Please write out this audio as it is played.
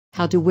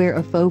how to wear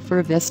a faux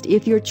fur vest.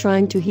 If you're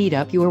trying to heat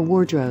up your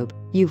wardrobe,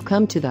 you've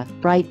come to the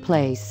right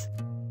place.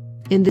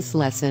 In this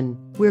lesson,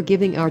 we're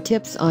giving our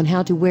tips on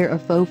how to wear a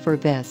faux fur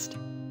vest.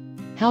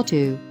 How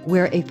to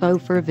wear a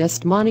faux fur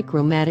vest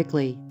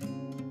monochromatically.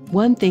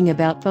 One thing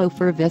about faux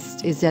fur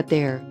vests is that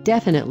they're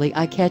definitely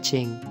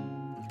eye-catching.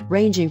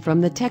 Ranging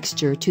from the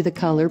texture to the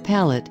color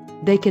palette,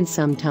 they can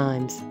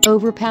sometimes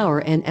overpower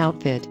an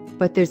outfit,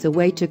 but there's a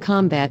way to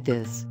combat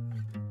this.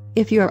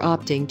 If you're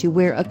opting to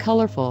wear a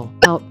colorful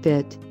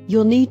outfit,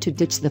 you'll need to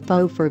ditch the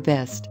faux fur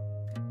vest.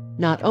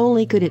 Not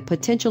only could it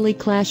potentially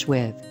clash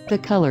with the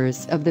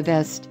colors of the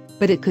vest,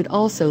 but it could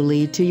also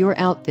lead to your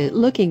outfit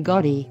looking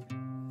gaudy.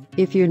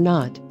 If you're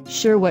not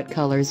sure what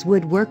colors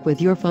would work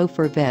with your faux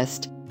fur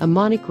vest, a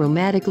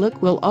monochromatic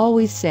look will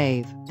always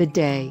save the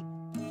day.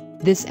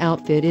 This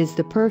outfit is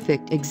the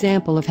perfect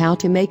example of how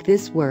to make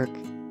this work.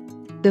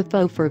 The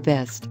faux fur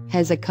vest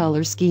has a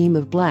color scheme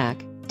of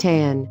black,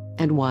 tan,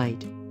 and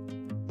white.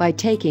 By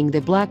taking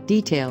the black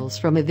details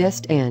from a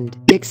vest and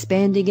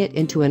expanding it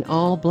into an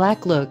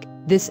all-black look,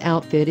 this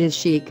outfit is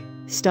chic,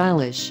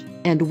 stylish,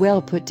 and well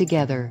put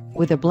together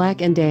with a black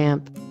and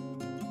damp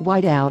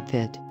white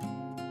outfit.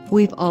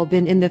 We've all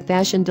been in the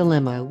fashion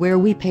dilemma where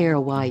we pair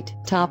a white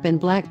top and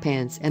black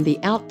pants and the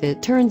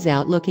outfit turns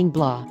out looking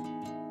blah.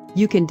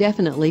 You can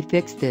definitely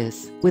fix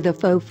this with a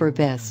faux fur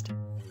vest.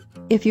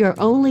 If you're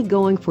only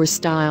going for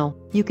style,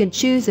 you can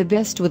choose a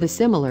vest with a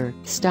similar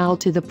style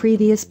to the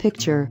previous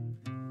picture.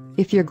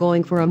 If you're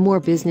going for a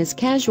more business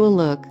casual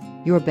look,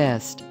 your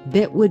best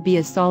bet would be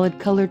a solid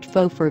colored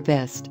faux fur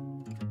vest.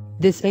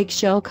 This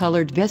eggshell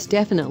colored vest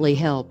definitely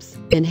helps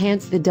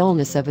enhance the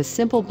dullness of a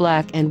simple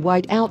black and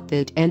white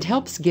outfit and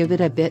helps give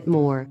it a bit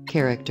more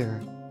character.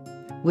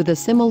 With a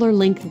similar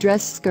length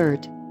dress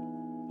skirt.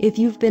 If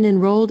you've been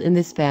enrolled in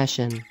this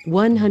Fashion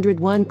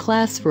 101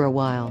 class for a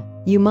while,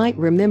 you might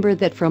remember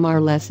that from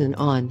our lesson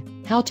on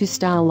how to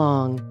style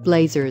long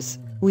blazers,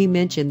 we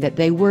mentioned that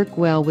they work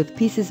well with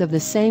pieces of the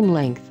same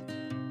length.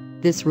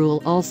 This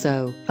rule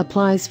also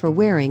applies for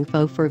wearing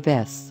faux fur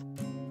vests.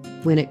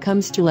 When it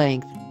comes to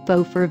length,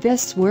 faux fur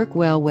vests work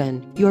well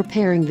when you're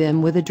pairing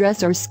them with a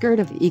dress or skirt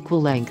of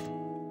equal length.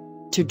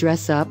 To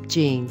dress up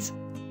jeans.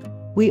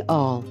 We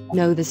all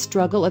know the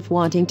struggle of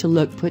wanting to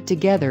look put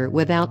together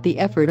without the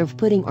effort of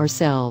putting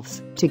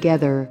ourselves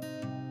together.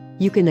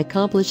 You can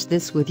accomplish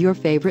this with your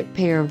favorite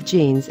pair of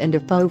jeans and a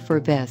faux fur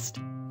vest.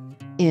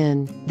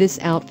 In this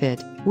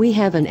outfit, we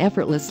have an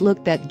effortless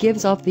look that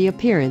gives off the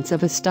appearance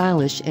of a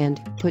stylish and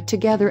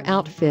put-together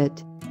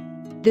outfit.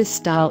 This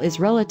style is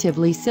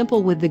relatively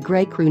simple with the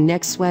gray crew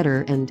neck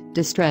sweater and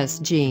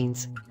distressed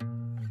jeans.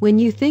 When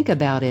you think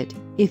about it,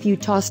 if you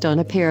tossed on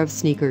a pair of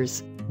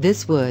sneakers,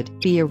 this would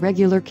be a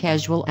regular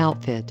casual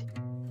outfit.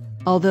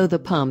 Although the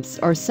pumps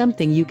are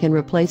something you can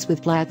replace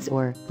with flats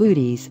or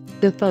booties,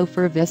 the faux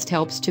fur vest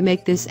helps to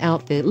make this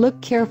outfit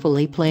look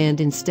carefully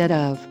planned instead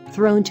of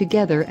thrown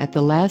together at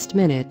the last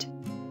minute.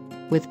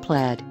 With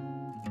plaid.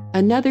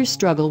 Another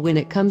struggle when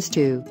it comes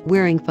to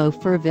wearing faux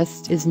fur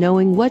vests is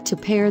knowing what to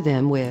pair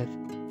them with.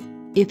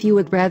 If you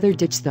would rather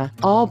ditch the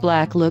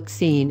all-black look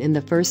seen in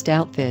the first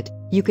outfit,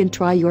 you can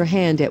try your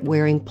hand at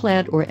wearing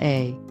plaid or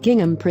a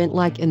gingham print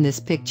like in this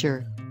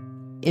picture.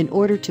 In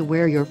order to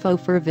wear your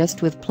faux fur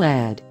vest with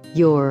plaid,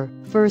 your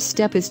first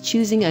step is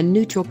choosing a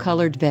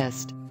neutral-colored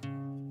vest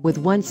with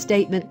one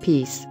statement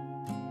piece.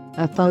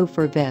 A faux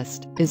fur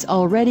vest is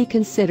already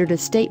considered a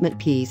statement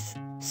piece,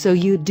 so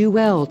you do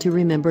well to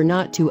remember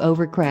not to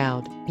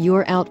overcrowd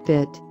your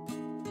outfit.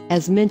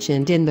 As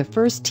mentioned in the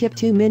first tip,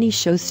 too many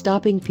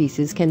show-stopping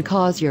pieces can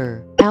cause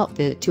your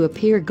outfit to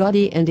appear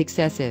gaudy and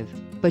excessive,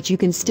 but you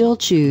can still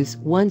choose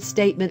one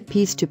statement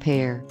piece to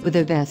pair with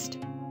a vest.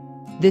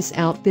 This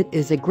outfit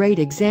is a great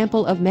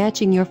example of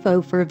matching your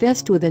faux fur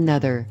vest with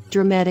another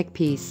dramatic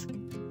piece.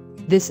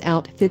 This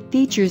outfit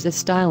features a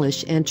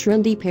stylish and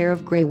trendy pair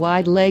of gray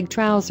wide-leg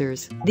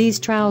trousers. These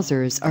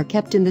trousers are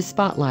kept in the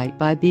spotlight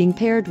by being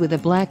paired with a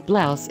black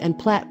blouse and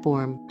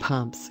platform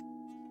pumps.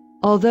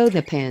 Although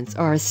the pants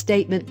are a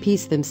statement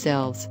piece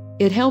themselves,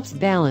 it helps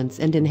balance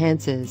and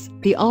enhances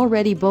the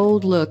already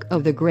bold look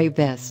of the gray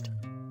vest.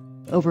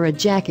 Over a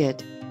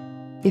jacket.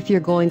 If you're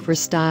going for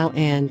style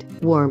and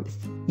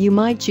warmth, you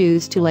might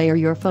choose to layer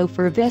your faux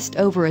fur vest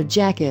over a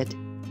jacket.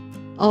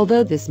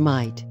 Although this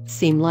might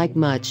seem like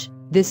much,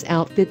 this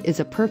outfit is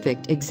a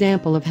perfect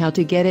example of how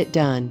to get it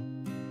done.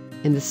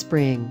 In the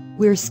spring,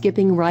 we're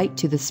skipping right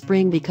to the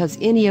spring because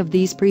any of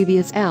these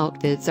previous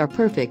outfits are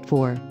perfect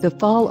for the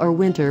fall or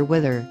winter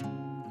weather.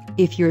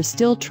 If you're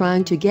still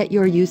trying to get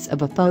your use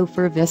of a faux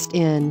fur vest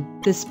in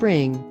the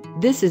spring,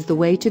 this is the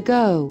way to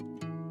go.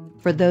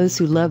 For those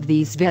who love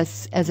these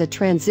vests as a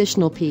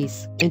transitional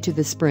piece into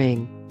the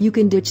spring, you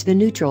can ditch the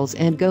neutrals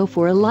and go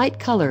for a light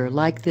color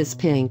like this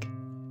pink.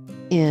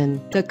 In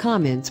the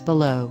comments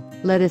below,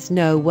 let us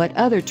know what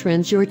other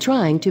trends you're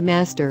trying to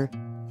master.